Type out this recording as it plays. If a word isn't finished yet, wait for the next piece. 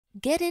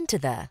Get into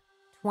the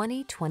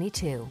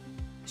 2022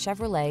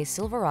 Chevrolet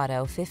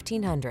Silverado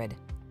 1500.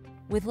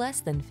 With less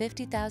than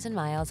 50,000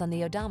 miles on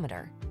the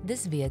odometer,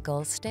 this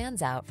vehicle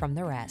stands out from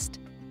the rest.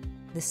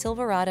 The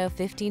Silverado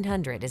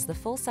 1500 is the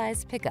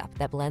full-size pickup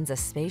that blends a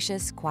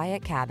spacious,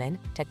 quiet cabin,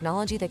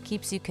 technology that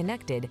keeps you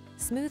connected,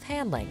 smooth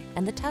handling,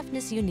 and the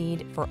toughness you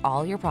need for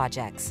all your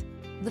projects.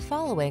 The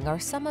following are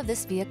some of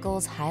this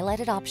vehicle's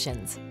highlighted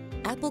options: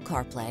 Apple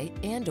CarPlay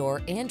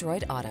and/or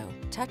Android Auto,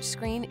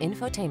 touchscreen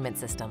infotainment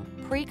system,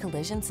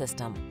 pre-collision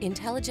system,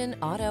 intelligent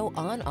auto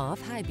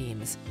on-off high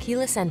beams,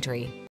 keyless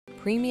entry,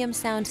 premium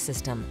sound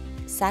system,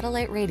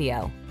 satellite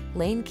radio,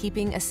 lane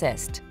keeping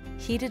assist,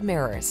 heated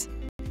mirrors,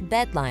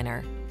 bed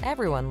liner.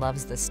 Everyone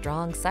loves the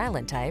strong,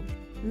 silent type.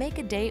 Make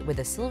a date with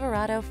a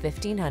Silverado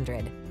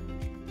 1500.